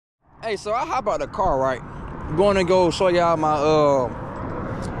Hey, so I hop out the car, right? Going to go show y'all my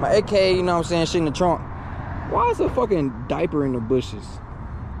my AK, you know what I'm saying, shit in the trunk. Why is a fucking diaper in the bushes?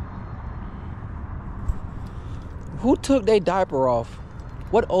 Who took their diaper off?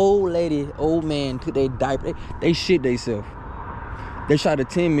 What old lady, old man took their diaper? They shit theyself. They shot a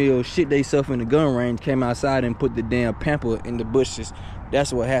 10 mil, shit theyself in the gun range, came outside and put the damn pamper in the bushes.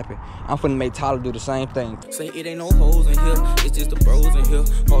 That's what happened. I'm finna make Tyler do the same thing. Say it ain't no hoes in here, it's just the bros in here.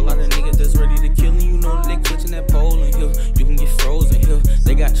 Whole lot of niggas that's ready to kill and you know they clutching that pole in here. You can get frozen here,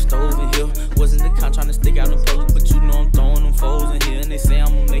 they got the stove in here. Wasn't the con trying to stick out in public, but you know I'm throwing them foes in here. And they say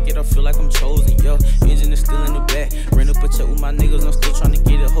I'm gonna make it, I feel like I'm chosen, yo. Engine is still in the back, ran up a check with my niggas, I'm still trying to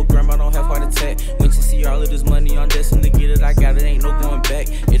get it. Hope grandma don't have heart attack. Went to see all of this money, I'm destined to get it. I got it, ain't no going back.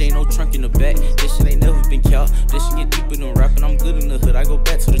 It ain't no trunk in the back, this shit ain't never been kept. This shit get deeper than rapping, I'm good in the hood. I go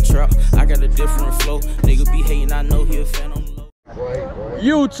back to the trap, I got a different flow. Nigga be hating, I know he a fan on the low.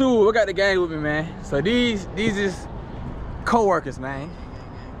 YouTube, I got the gang with me, man. So these is co-workers, man.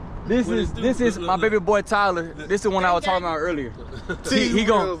 This is my baby boy Tyler. This is the one I was talking about earlier. He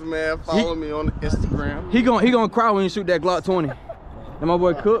gon' man, follow me on Instagram. He gonna cry when you shoot that Glock 20. And my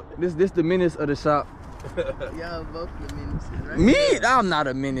boy Cook, this the menace of the shop. Y'all both the menaces, right? Me? I'm not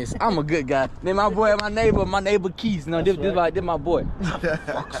a menace. I'm a good guy. Then my boy, my neighbor Keith. No, this my boy.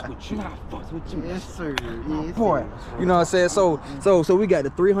 Fucks with you. Nah, fucks with you. Yes, sir. Yes, Boy. You know what I'm saying? So we got the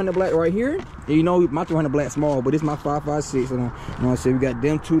 300 black right here. And you know my 300 black small, but it's my 5.56. You know what I'm saying? We got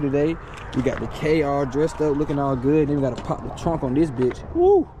them two today. We got the K all dressed up, looking all good. Then we gotta pop the trunk on this bitch.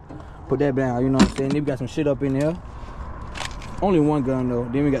 Woo! Put that down, you know what I'm saying? Then we got some shit up in there. Only one gun though.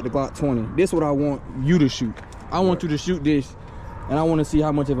 Then we got the Glock 20. This is what I want you to shoot. I want you to shoot this, and I want to see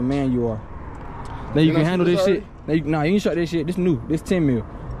how much of a man you are. Now you can handle this shit. Nah, you ain't shot this shit. This new. This 10 mil.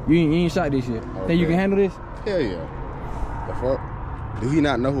 You ain't shot this shit. Okay. Then you can handle this? Hell yeah. The fuck? Do he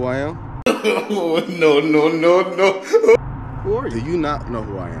not know who I am? No. Who are you? Do you not know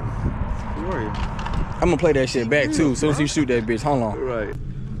who I am? Who are you? I'm gonna play that shit back too. As soon as you shoot that bitch. Hold on. Right.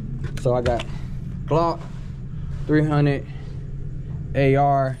 So I got Glock, 300,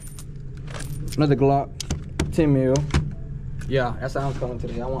 AR, another Glock, 10 mil. Yeah, that's how I'm coming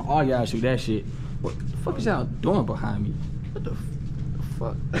today. I want all y'all to shoot that shit. What the fuck is y'all doing behind me? What the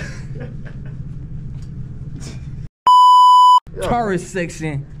fuck? Taurus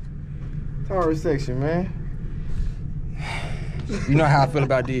section. Taurus section, man. You know how I feel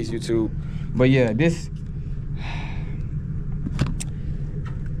about these, YouTube. But yeah, this.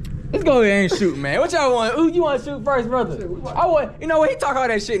 Let's go ahead and shoot, man. What y'all want? Who you want to shoot first, brother? I want. You know what? He talk all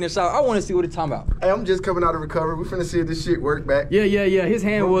that shit in the shop. I want to see what he talking about. Hey, I'm just coming out of recovery. We finna see if this shit work back. Yeah. His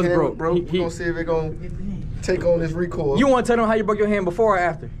hand was broke. Bro, we gonna see if it gonna take on this recoil. You want to tell them how you broke your hand before or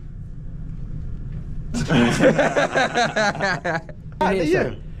after?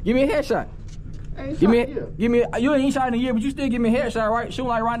 Yeah. Give me a headshot. Give me. You ain't shot in a year, but you still give me a headshot, right? Shooting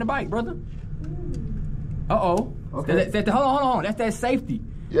like riding a bike, brother. Okay. Hold on. That's that safety.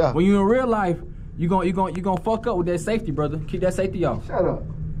 Yeah. When you in real life, you gonna fuck up with that safety, brother. Keep that safety off. Shut up.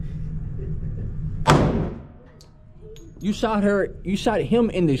 You shot him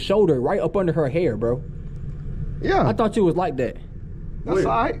in the shoulder, right up under her hair, bro. Yeah. I thought you was like that. That's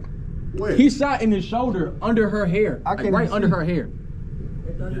all right. Wait. He shot in the shoulder under her hair. Right under her hair.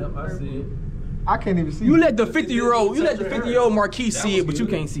 Yep, I see it. I can't even see You it. let the 50-year-old Marquis see it, but you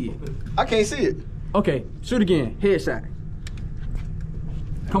can't see it. I can't see it. Okay, shoot again. Headshot.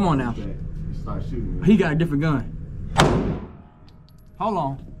 Come on now. Okay. Start shooting. He got a different gun. Hold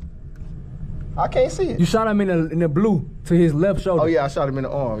on. I can't see it. You shot him in the blue to his left shoulder. Oh yeah, I shot him in the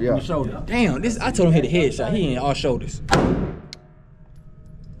arm. Yeah. In the shoulder. Damn, I told him hit a headshot. He ain't all shoulders.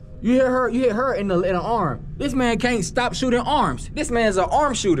 You hit her in the arm. This man can't stop shooting arms. This man's an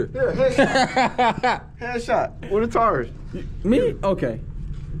arm shooter. Yeah, headshot. Headshot. With a Taurus. Me? Okay.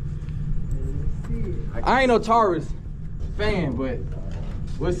 I ain't no Taurus fan, but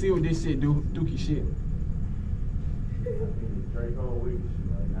we'll see what this shit do. Dookie shit.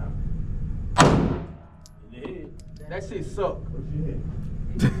 That shit suck.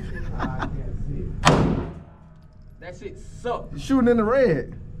 That shit suck. Shooting in the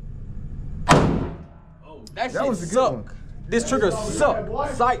red. That shit suck. This trigger suck.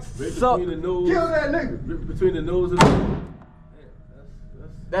 Sights suck. Kill that nigga. Between the nose and the...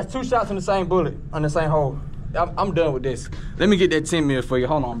 That's 2 shots in the same bullet, on the same hole. I'm done with this. Let me get that 10 mil for you.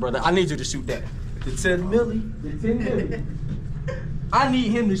 Hold on, brother. I need you to shoot that. The 10 milli? The 10 mil. I need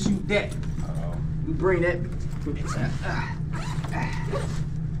him to shoot that. You bring that.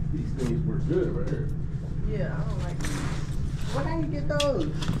 These things work good right here. Yeah, I don't like these. How you get those?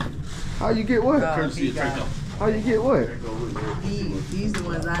 How you get what? He got How you get what? These the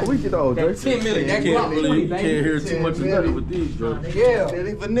ones I We get those. That 10 million, that You Glock 20, can't baby. hear too much of nothing with these, bro. Yeah. Vanilli,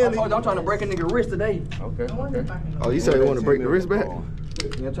 I vanilli. told you I'm trying to break a nigga wrist today. Okay. I wonder if I can. Oh, you said you want to break the wrist back? Yeah,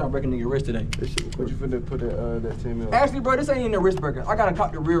 I'm trying to break a nigga wrist today. What you finna put that 10 mil? Actually, bro, this ain't even a wrist breaker. I gotta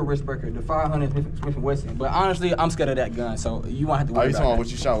cop the real wrist breaker, the 500 Smith & Wesson. But honestly, I'm scared of that gun, so you won't have to Are worry you about talking that.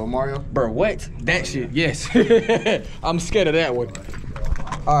 what you shot with Mario? Bro, what? That shit, yes. I'm scared of that one.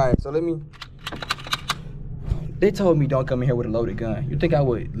 All right, so let me. They told me don't come in here with a loaded gun. You think I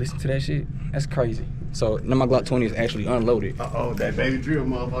would listen to that shit? That's crazy. So now my Glock 20 is actually unloaded. Uh-oh, that baby drill,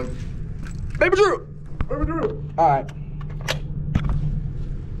 motherfucker. Baby Drew. Baby drill. All right.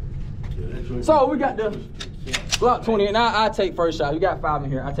 So we got the Glock 20, and I take first shot. You got 5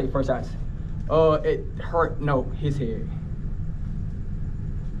 in here. I take first shots. It hurt. No, his head.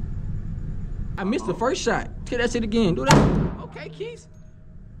 I missed the first shot. Hit that shit again. Do that. Okay, Keys.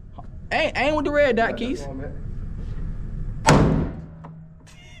 Ain't with the red dot, Keys.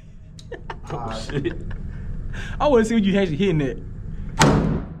 Oh, shit. I want to see what you actually hitting it.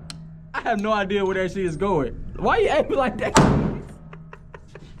 I have no idea where that shit is going. Why you acting like that?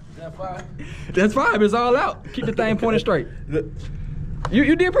 That 5? That's 5. It's all out. Keep the thing pointed straight.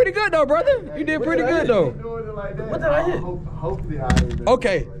 You did pretty good though, brother. You did pretty good though. What did I hit? Hopefully I did.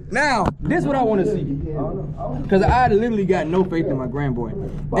 Okay, now this what I want to see. Cause I literally got no faith in my grandboy,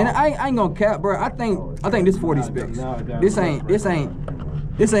 and I ain't gonna cap, bro. I think this 40 specs.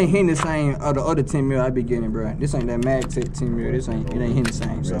 This ain't hitting the same of the other 10 mil I be getting, bro. This ain't that Mag Tech 10 mil. It ain't hitting the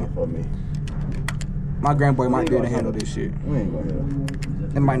same. So my grandboy might be able to handle this shit.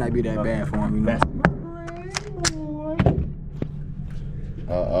 It might not be that bad for him, you know.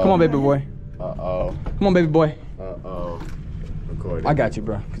 Come on, baby boy. Uh-oh. Come on, baby boy. Uh-oh. Recording. I got you,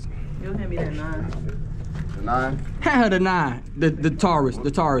 bro. You'll hand me that 9. The 9? Hand her the 9. The Taurus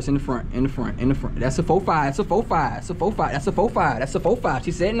in the front. That's a 4.5. That's a 4.5. That's a 4.5. That's a 4.5. That's a 4.5.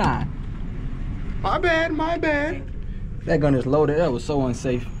 She said 9. My bad. That gun is loaded. That was so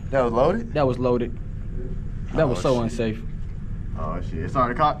unsafe. That was loaded? That was loaded. That was so shit. unsafe. Oh, shit. It's on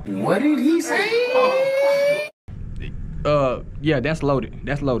the cop. What did he say? Yeah, that's loaded.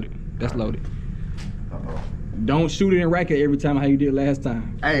 That's loaded. Uh-oh. Don't shoot it in racket every time how you did last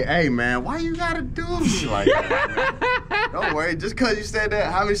time. Hey, man. Why you gotta do me like that, man? Don't worry. Just because you said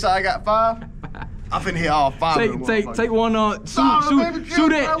that, how many shots I got? 5? I'm finna hit all 5 of them motherfuckers. Take one on.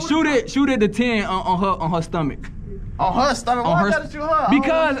 Shoot at the 10 on her stomach. On her stomach? Why I gotta shoot her?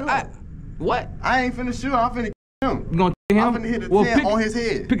 Because what? I ain't finna shoot her. I'm finna kill him. You gonna hit him? I'm finna hit the 10 on his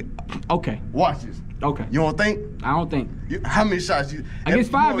head. Okay. Watch this. Okay. You don't think? I don't think. How many shots you? I guess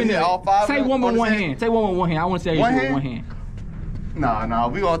 5 in there. All 5. Take one with one hand. Take one with one hand. I want to say One with hand? one hand. Nah.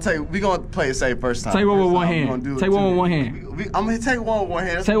 We gonna play it safe first time. Take one with First one time, we hand. gonna do it Take one two with one hands. hand. I'm gonna take one with one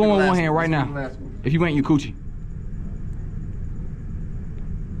hand. Let's Take do one the with last one hand right Let's do now. the last one. If you ain't, you coochie.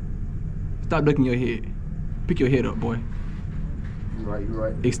 Stop ducking your head. Pick your head up, boy. You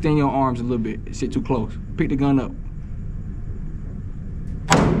right. Extend your arms a little bit. Shit too close. Pick the gun up.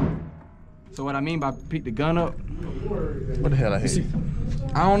 So what I mean by pick the gun up, What the hell I hit?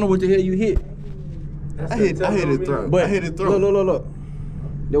 I don't know what the hell you hit. I hit it throat. But I hit it throat. Look.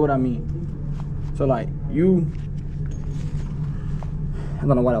 That's what I mean. So like you, I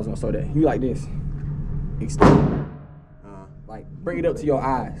don't know why I was gonna say that. You like this. Extend. Like bring it up to your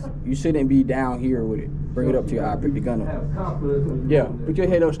eyes. You shouldn't be down here with it. Bring it up to your eye. Pick the gun up. Yeah. Pick your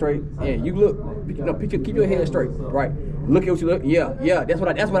head up straight. Yeah. You look. Keep your head straight. Right. Look at what you look. Yeah. That's what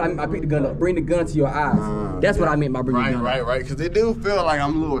I mean. I pick the gun up. Bring the gun to your eyes. That's what I meant by bringing the gun up. Right. Because it do feel like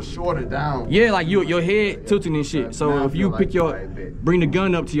I'm a little shorter down. Yeah, like your head tilting and shit. So Now I if you feel pick like your, it's right bring the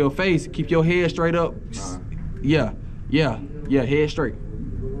gun up to your face, keep your head straight up. Yeah, head straight.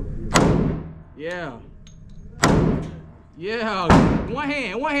 Yeah. One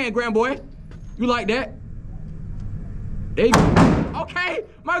hand, grand boy. You like that? Okay,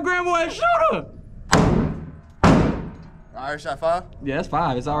 my grandboy is a shooter. I already shot 5? Yeah, that's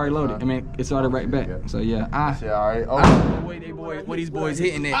 5. It's already loaded. I mean, it's already right back. So yeah, Yeah, all right. I don't know where these boys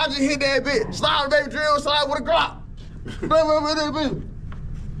hitting I at. just hit that bitch. Slide baby drill, slide with a Glock.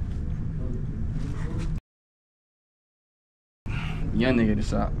 Young nigga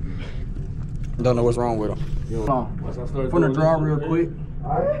just shot. Don't know what's wrong with him. Once I start From the doing draw this real shit, quick.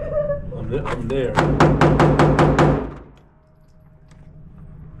 I'm there.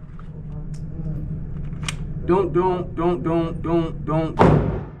 Don't.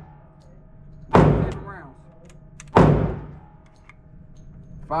 7 rounds.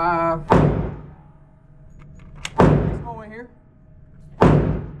 5. 6 more in here.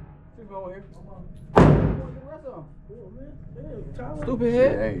 6 more in here. Stupid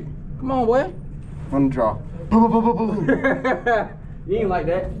head. Hey. Come on, boy. On the draw. Boom, boom, boom, boom, boom. You ain't like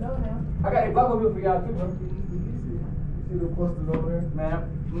that. I got a block over for y'all too, bro. See the posters over there?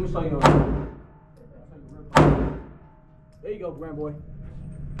 Man, let me show you. There you go, grand boy.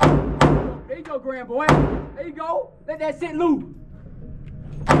 There you go, grand boy. There you go. Let that sit loose.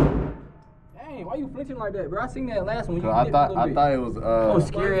 Dang, why you flinching like that, bro? I seen that last one. I thought it was Oh,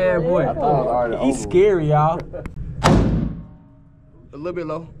 scary ass boy. I thought it was already He's over. scary, y'all. A little bit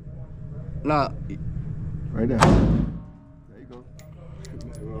low. Nah. Right there. There you go.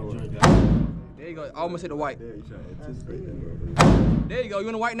 There you go. Almost hit the white. Yeah, you trying to anticipate that, bro. There you go. You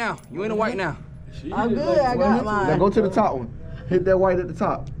in the white now. You in the white now. I'm good. I got Now mine. go to the top one. Hit that white at the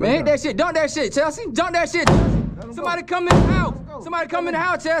top. Man, hit that shit. Dunk that shit, Chelsea. Dunk that shit. Somebody come in the house. Somebody come in the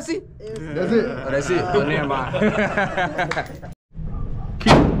house, Chelsea. That's it. Oh, that's it. Oh, never mind.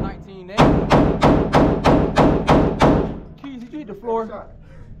 Keys 19 there. Keys, did you hit the floor?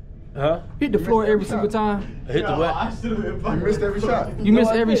 Huh? Hit the floor every single time. I hit the what? You missed every shot. You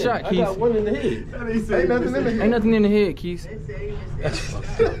missed every shot, I Keys. got one in the head. Ain't nothing in the Ain't nothing in the head, Keys. They say you missed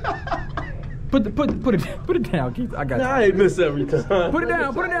every Put it down, Keith. I got you. Nah, I ain't miss every time. Put it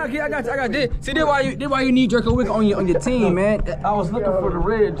down, Keith. I got this. See, this why you need Draco Wick on your team, man. I was looking for the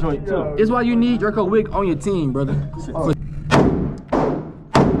red joint too. This why you need Draco Wick on your team, brother.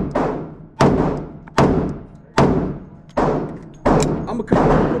 I'ma come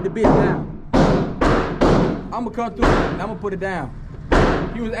through and put the bitch down. I'ma come through and I'ma put it down.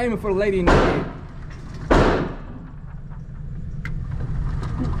 He was aiming for the lady in the head.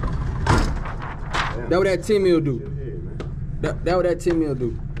 That what that 10 mil do. That what that 10 mil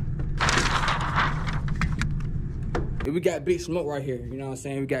do. And we got Big Smoke right here, you know what I'm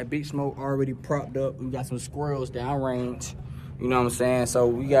saying? We got Big Smoke already propped up. We got some squirrels downrange, you know what I'm saying? So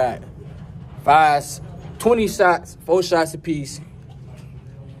we got 20 shots, 4 shots apiece.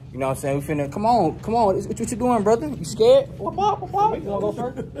 You know what I'm saying? We finna, come on. What you doing, brother? You scared? Whoop, whoop, whoop, whoop. You wanna go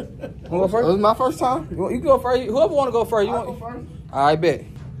first? You wanna go first? This is my first time. You can go first. Whoever wanna go first. I'll go first. All right, bet.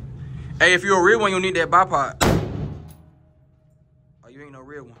 Hey, if you're a real one, you'll need that bipod. Oh, you ain't no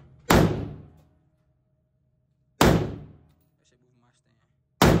real one. That shit moving my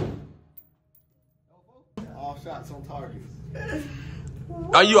stand. All shots on target.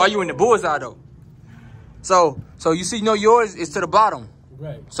 Are you in the bullseye though? So you see, yours is to the bottom.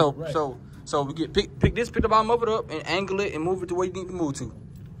 Right. So right. so we get pick the bottom of it up and angle it and move it to where you need to move to.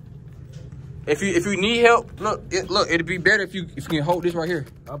 If you need help, look, it'd be better if you can hold this right here.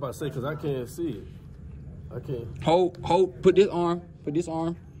 I'm about to say because I can't see it. I can't. Hold, put this arm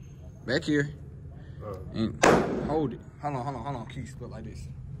back here, and hold it. Hold on, Keith, look like this.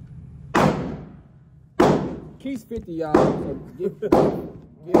 Keith's 50, y'all. So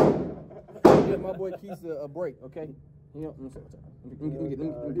give my boy Keith a break, okay? You know, let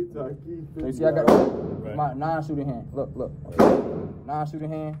me see, I got my 9 shooting hand. Look. 9 shooting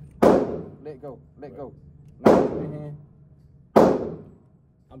hand. Let go. 9 shooting hand.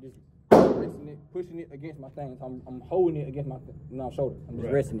 I'm just resting it, pushing it against my thing. So I'm holding it against my shoulder. I'm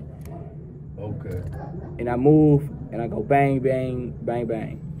just resting it. Okay. And I move and I go bang, bang, bang,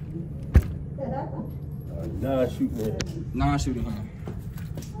 bang. 9 shooting hand. 9 shooting hand.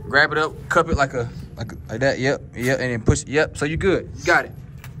 Grab it up, cup it like that. Yep, and then push. Yep. So you good. You got it.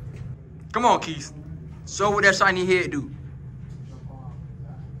 Come on, Keith. Show what that shiny head do.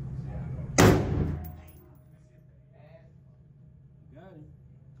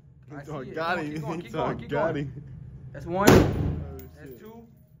 Got him. Keep going. That's 1. That's 2.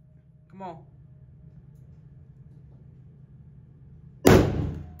 Come on.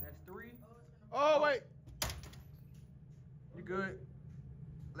 That's 3. Oh, wait. You good.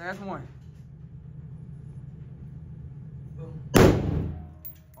 Last 1.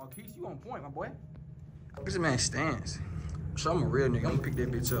 Oh, Keith, you on point, my boy. This man stands. So I'm a real nigga. I'm gonna pick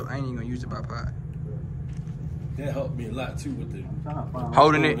that bitch up. I ain't even gonna use the bipod. That helped me a lot too with the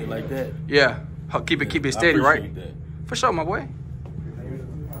Holding it like that. Yeah. Keep it steady, I right? appreciate that. For sure, my boy.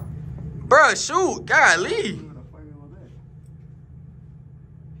 Bruh, shoot. Golly.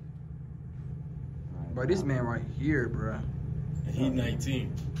 Bro, this man right here, bruh. And he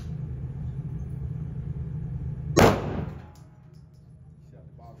 19.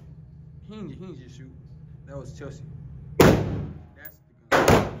 He ain't just shoot. That was Chelsea. That's the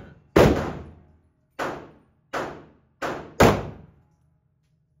gun.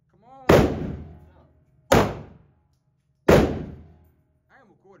 Come on. I ain't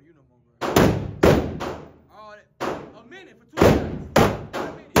recording you no more, bro. Oh, a minute for 2 shots. A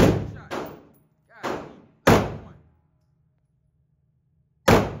minute for 2 shots. God, one.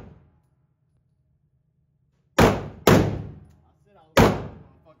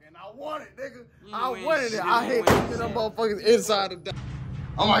 And I want it, nigga. You I ain't wanted shit, it. I you hate ain't them shit. motherfuckers inside the door.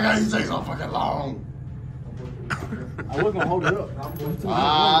 Oh my god, he takes so fucking long. I was gonna hold it up.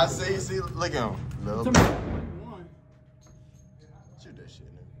 Ah, see, look at him. Little bit. Shoot that shit,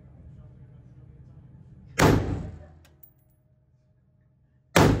 nigga.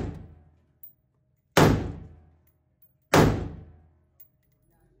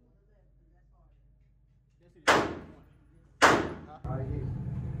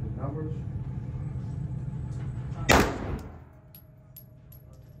 Numbers.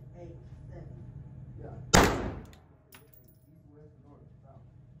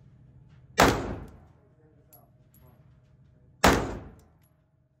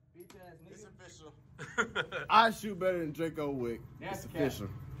 8, 7. It's official. I shoot better than Draco Wick. It's official.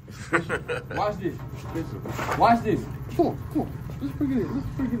 Watch this. Watch this. Come on. Let's bring it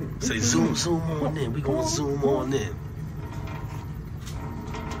in. Say zoom on in. We gonna zoom on in.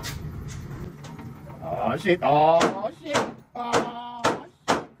 Oh shit. Oh shit.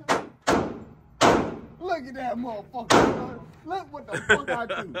 Look at that motherfucker. Look what the fuck I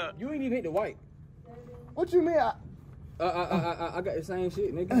do. You ain't even hit the white. What you mean? I got the same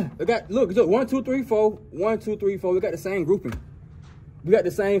shit, nigga. I got look 1, 2, 3, 4. 1, 2, 3, 4. We got the same grouping. We got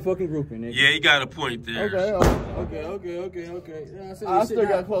the same fucking grouping, nigga. Yeah, you got a point there. Okay. Yeah, I still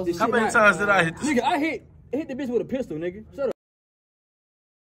got close. How many times did I hit this? Nigga, I hit the bitch with a pistol, nigga. Shut up.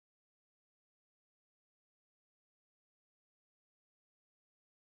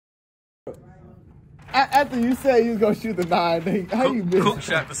 After you said you was gonna shoot the 9, how you missed? Cook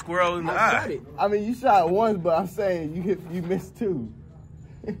shot the squirrel in the I shot eye. it. I mean, you shot once, but I'm saying you missed 2.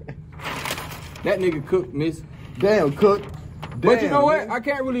 That nigga Cook miss. Damn, Cook. But you know what? Man. I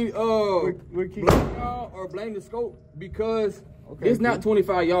can't really We're keeping. blame y'all or blame the scope because it's not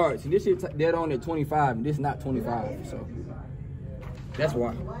 25 yards. And this shit dead on at 25, and this not 25. So that's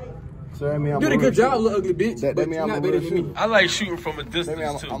why. So that mean I'm You did a real good job, shooter. little ugly bitch. That but mean you're I'm not a better real than me. shooter. I like shooting from a That distance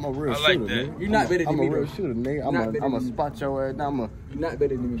mean too. I'm a real I like shooter, that. nigga. You're not better than I'm me, a real though. shooter, nigga. You're not better I'm a than me. spot your ass. I'm a You're not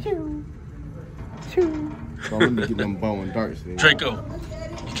better than me. So let me get them bow and darts, nigga. Draco,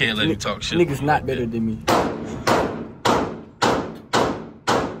 you can't let him talk shit. Niggas not better than me.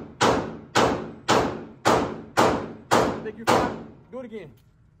 Think you 5? Do it again.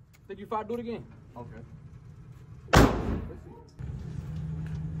 Think you 5? Do it again. Okay.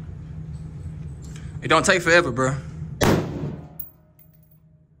 It don't take forever, bro. Good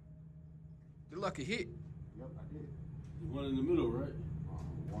lucky hit. One in the middle, right?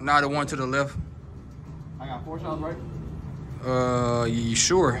 Nah, the one to the left. I got 4 shots, right? You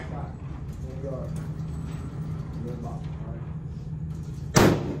sure?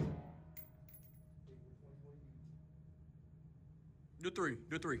 Do 3.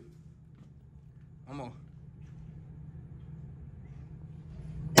 Do 3. One more.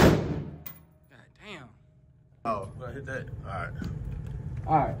 God damn. Oh. Well, I hit that. All right.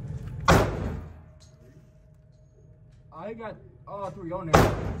 All right. I got all 3 on there.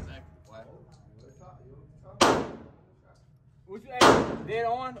 What you aiming? Dead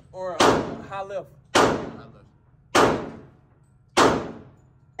on or high left?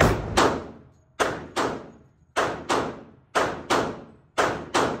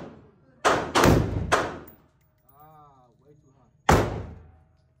 Way too high.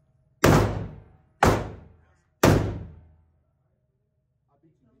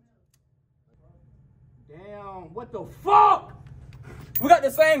 Damn, what the fuck? We got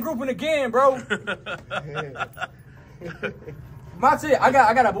the same grouping again, bro. My shit, I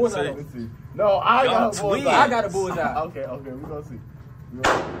got a bullseye. Say- Let's see. No, I Y'all got a bullseye. twins. I got a bullseye. Okay, we gonna see. This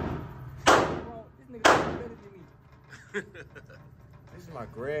nigga better than me. This is my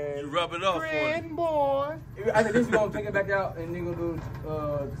grand. You rub it off on him. Grand boy. I think this is gonna take it back out and then gonna do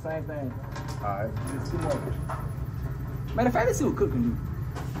the same thing. Alright. Just 2 more. Matter of fact, let's see what Cook can do.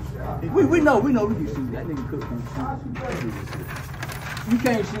 We know we can shoot. That nigga Cook can shoot. You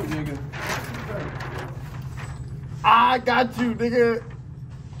can't shoot, nigga. I got you, nigga.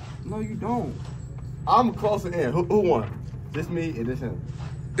 No, you don't. I'm closer in. Who won? This me and this him.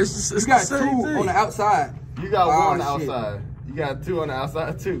 You got 2 on the outside. You got Oh, 1 on the shit. outside. You got 2 on the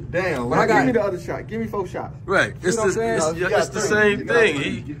outside too. Damn. But I got- give me the other shot. Give me 4 shots. Right. It's what I'm saying? the, No, you got it's the 3. same You got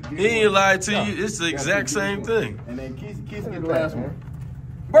thing. 3. He ain't lied to No. you. It's the You got exact 3. same thing. And then Keith get the last one.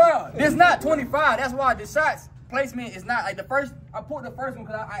 Bruh, this not 25. That's why the shots placement is not like the first. I pulled the first one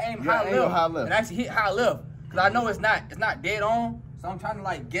because I aim Yeah, high aim left. high left. And actually hit high left. Because I know it's not dead on. So I'm trying to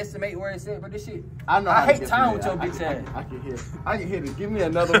like guesstimate where it's at. But this shit, I know. how I to hate get time to with that. your bitch ass. I can hit. I can hit it. Give me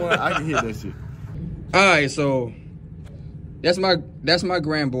another one. I can hit that shit. Alright, so that's my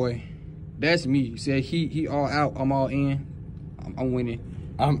grand boy. That's me. Said he all out, I'm all in. I'm winning.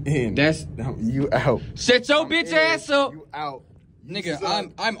 I'm in. That's you out. shut your bitch ass up. You out. You Nigga,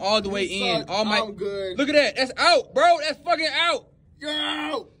 suck. I'm all the way in. Suck. All my I'm good. Look at that. That's out, bro. That's fucking out. You're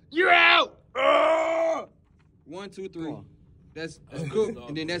out. You're out. 1, 2, 3. That's Cook,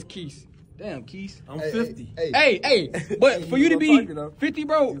 and then that's Keith. Damn, Keith. I'm 50. Hey, but for you to be target, though. 50,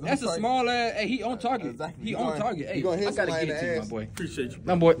 bro, He's that's a on small ass. Hey, he on target. Exactly. He You on gonna- target. Hey, you gonna hit I gotta somebody get it in to the you, my ass. boy. Appreciate you.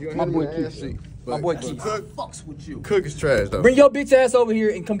 My boy Keith. Keith. My boy Keith. Cook fucks with you. Cook is trash though. Bring your bitch ass over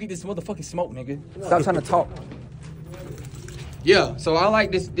here and come get this motherfucking smoke, nigga. Stop trying to talk. Yeah, so I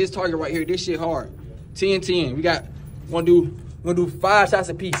like this target right here. This shit hard. 10-10. We got wanna do 5 shots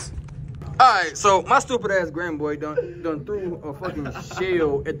apiece. Alright, so my stupid ass grandboy done threw a fucking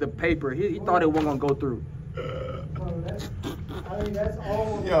shell at the paper. He thought it wasn't gonna go through.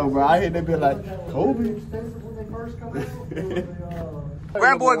 Yo, bro, I hit that bit like Kobe.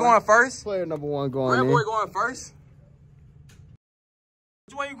 Grandboy going first. Player number 1 going in. Grandboy going first.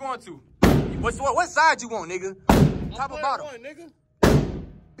 Which one you going to? What side you want, nigga? Top or bottom? One, nigga.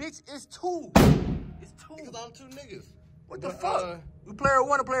 Bitch, it's 2. It's 2. Because I'm 2 niggas. What the fuck? You player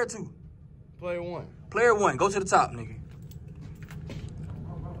 1 or player 2? Player 1. Player 1, go to the top, nigga.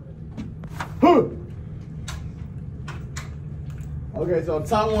 Okay, so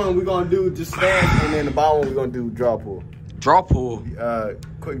top one we're gonna do just stand, and then the bottom one we're gonna do draw pull. Draw pull.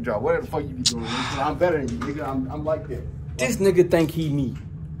 Quick draw. Whatever the fuck you be doing, nigga. I'm better than you, nigga. I'm like that. This nigga think he me.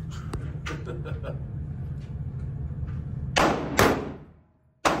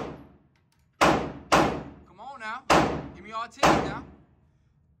 Come on now. Give me all 10 now.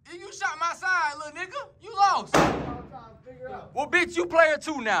 If you shot my side, little nigga, you lost. Well, bitch, you player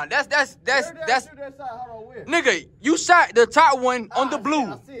 2 now. That's nigga, you shot the top one on the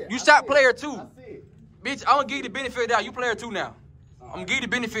blue. You shot player 2. Bitch, I'm gonna give you the benefit of the doubt. You player 2 now. I'm gonna give you the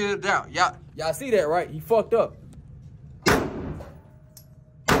benefit of the doubt. Y'all see that, right? He fucked up.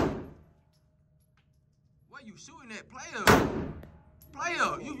 What you shooting at, player?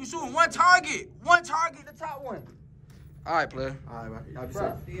 Player, you shooting one target. One target, the top one. All right, player. All right, bro.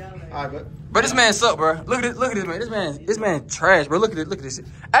 All right, but this man suck, bro. Look at this man. This man trash, bro. Look at this shit.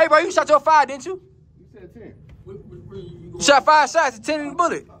 Hey, bro, you shot your 5, didn't you? You said 10. You shot 5 shots, 10 in the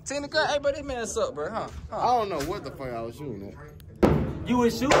bullet. 10 in the gun. Hey, bro, this man suck, bro. Huh? I don't know what the fuck I was shooting at. You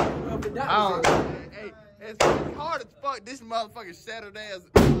was shooting? Hey, it's hard as fuck. This motherfucking shattered ass.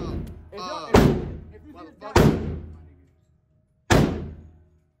 Motherfucker.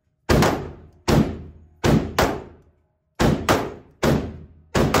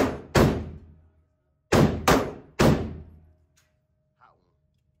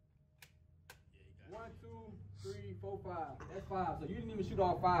 That's 5. So you didn't even shoot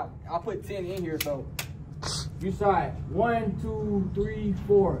all 5. I put 10 in here, so you shot 1, 2, 3,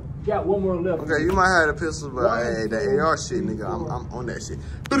 4. You got one more left. Okay, you might have the pistol, but hey, the AR shit, nigga, I'm on that shit.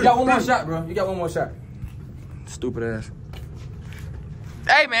 You got one more shot, bro. You got one more shot. Stupid ass.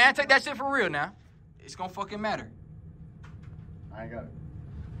 Hey, man, take that shit for real now. It's gonna fucking matter. I ain't got it.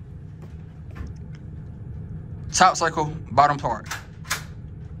 Top cycle, bottom part.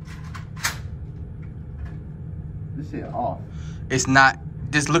 This shit off. It's not.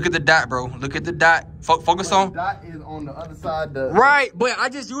 Just look at the dot, bro. Look at the dot. Focus on. The dot is on the other side. Right, but I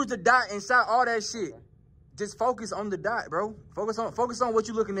just used the dot and shot all that shit. Just focus on the dot, bro. Focus on what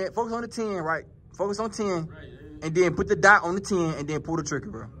you're looking at. Focus on the 10, right? Focus on 10, and then put the dot on the 10, and then pull the trigger,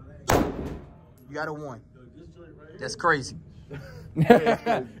 bro. You got a 1. That's crazy.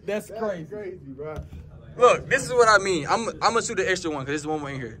 That's crazy, bro. Look, this is what I mean. I'm gonna shoot the extra one because there's one more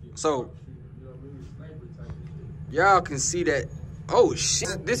in here. So y'all can see that. Oh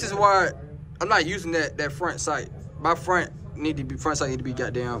shit! This is why I'm not using that front sight. My front sight need to be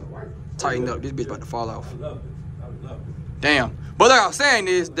goddamn tightened up. This bitch about to fall off. Damn. But like I was saying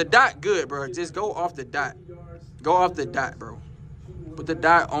is the dot good, bro. Just go off the dot. Go off the dot, bro. Put the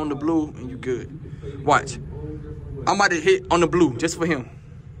dot on the blue and you good. Watch. I'm about to hit on the blue just for him.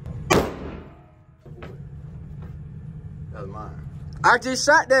 That's mine. I just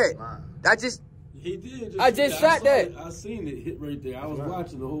shot that. Mine. He did. I just shot that. I seen it hit right there. I was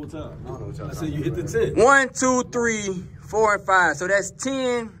watching the whole time. I don't know what y'all I said you hit the 10. 1, 2, 3, 4, and 5. So that's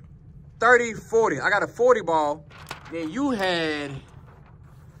 10, 30, 40. I got a 40 ball. Then you had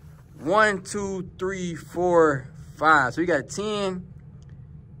 1, 2, 3, 4, 5. So you got 10,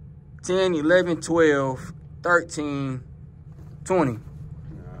 11, 12, 13, 20.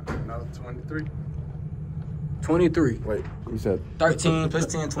 No, 23. 23. Wait, you said 13 plus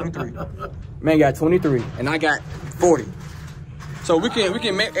 10, 23. Man got 23, and I got 40. So we can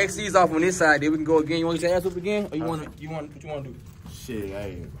make XCs off on this side. Then we can go again. You want your ass up again, or what you want to do? shit.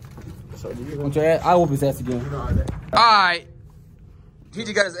 Hey, so do you want your ass? I whoop his ass again. All right. He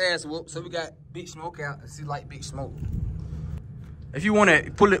just got his ass whooped, so we got Big Smoke out. See, like Big Smoke. If you want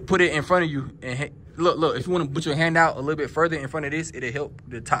to put it in front of you and look. If you want to put your hand out a little bit further in front of this, it'll help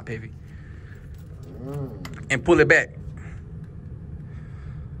the top heavy. And pull it back.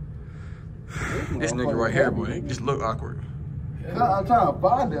 This nigga right here, boy, he just look awkward. I'm trying to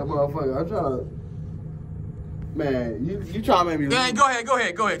find that motherfucker. I'm trying to. Man, you trying to make me. Yeah, go ahead.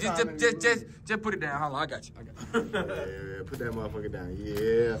 Just put it down. Hold on, I got you. Yeah, put that motherfucker down.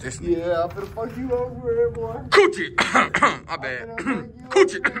 Yeah. This nigga. Yeah, I'm finna fuck you over here, boy. Coochie. My bad.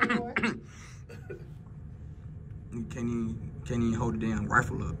 Coochie. Can you hold the damn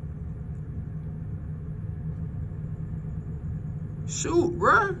rifle up? Shoot,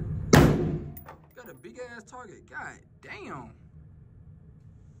 bruh. Got a big ass target. God damn.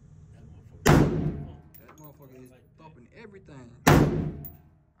 That motherfucker is thumping everything.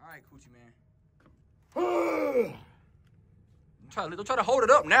 Alright, Coochie man. Don't try to hold it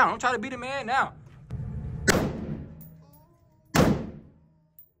up now. Don't try to be the man now. Damn,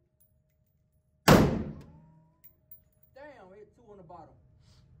 we hit 2 on the bottom.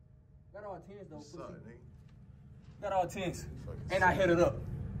 Got all 10s though. Got all 10s. And I hit it up.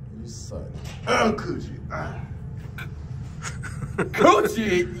 You suck. Oh, Coochie.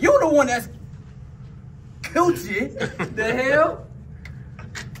 Coochie? You the one that's Coochie? The hell?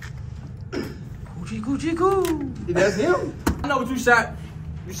 Coochie. That's him. I know what you shot.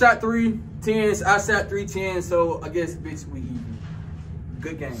 You shot 3 10s. I shot 3 10s. So I guess, bitch, we even.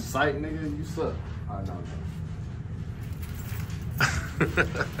 Good game. Sight, nigga, you suck. I know.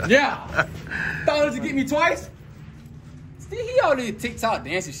 Yeah. Thought it would get me twice. See, he already TikTok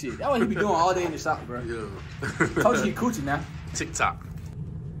dancing shit. That's what he be doing all day in the shop, bro. Yeah. Told you he Coochie now. TikTok.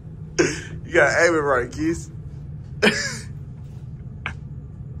 You gotta aim it right, Keith.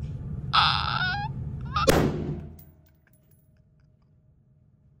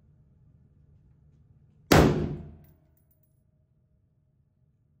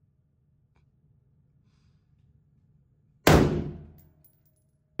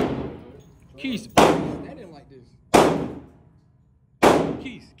 Keys, that didn't like this.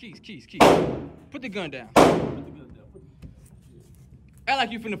 Keys. Put the gun down. Act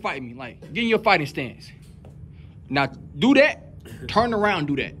like you finna fight me, like, get in your fighting stance. Now, do that, turn around,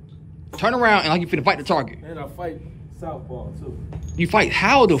 do that. Turn around and like you finna fight the target. And I fight southpaw, too. You fight,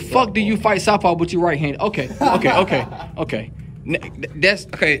 how the fuck do you fight southpaw with your right hand? Okay. That's,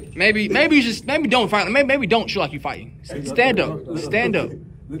 okay, maybe don't fight, maybe don't shoot like you fighting. Stand up.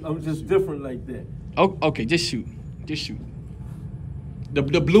 I'm just different like that. Oh, okay, just shoot. The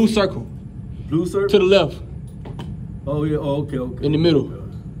blue circle. Blue circle? To the left. Oh, yeah, okay. In the middle.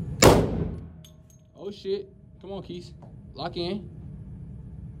 Oh, shit. Come on, Keith. Lock in.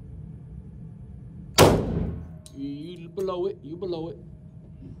 You below it. You're a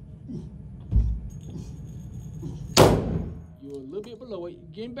little bit below it.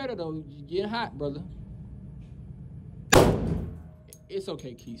 You're getting better, though. You're getting hot, brother. It's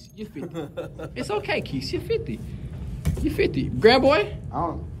okay, Keith. You're 50. It's okay, Keith. You're 50. You're 50. Grand boy?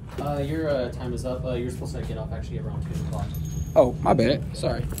 Your time is up. You're supposed to get off actually around 2 o'clock. Oh, my bad.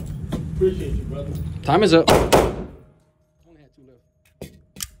 Sorry. Appreciate you, brother. Time is up. Only had 2 left.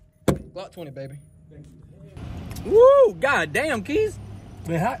 Glock 20, baby. Thank you. Woo! God damn, Keys.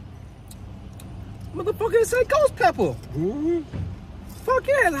 Been hot. Motherfucker, say ghost pepper. Mm-hmm. Fuck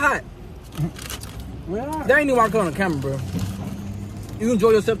yeah, it's hot. Well, They ain't even walk on the camera, bro. You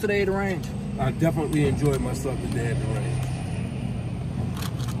enjoy yourself today at the range? I definitely enjoyed myself today at the range.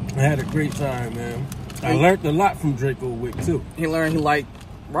 I had a great time, man. I learned a lot from Draco Wick, too. He learned he liked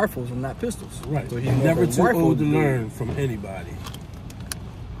rifles and not pistols. Right. So he's never too old to learn from anybody.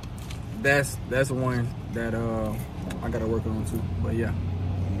 That's one that I gotta work on too. But yeah.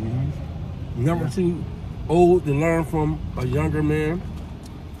 Mm-hmm. Never too old to learn from a younger man.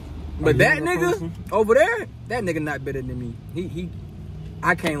 But that nigga over there, that nigga not better than me.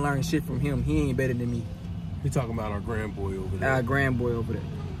 I can't learn shit from him. He ain't better than me. He talking about our grand boy over there. Our grand boy over there.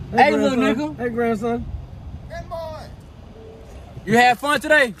 Hey little nigga. Hey, grandson. Good boy. You had fun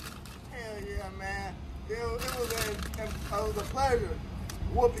today? Hell yeah, man. It was a pleasure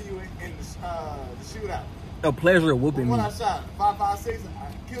whooping you in the shootout. A pleasure of whooping me. When I shot 5.56,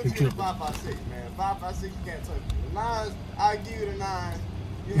 I killed you with 5.56, man. 5.56, you can't touch me. The 9s, I give you the 9s.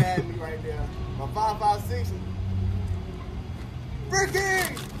 You had me right there. But 5.56,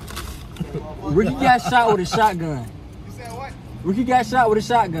 Ricky! Ricky got shot with a shotgun. You said what? Ricky got shot with a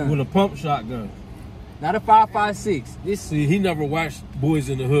shotgun. With a pump shotgun. Not a 5.56. See, he never watched Boys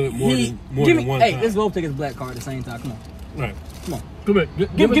in the Hood more than one time. Hey, let's both take his black card at the same time. Come on. Right. Come on. Come here.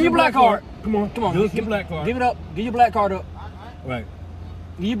 Give your black card. Come on. Come on. Give us your black card. Give it up. Give your black card up. Right.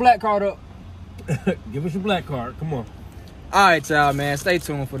 your black card up. Give us your black card. Come on. All right, y'all, man. Stay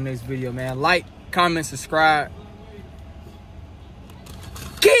tuned for the next video, man. Like, comment, subscribe.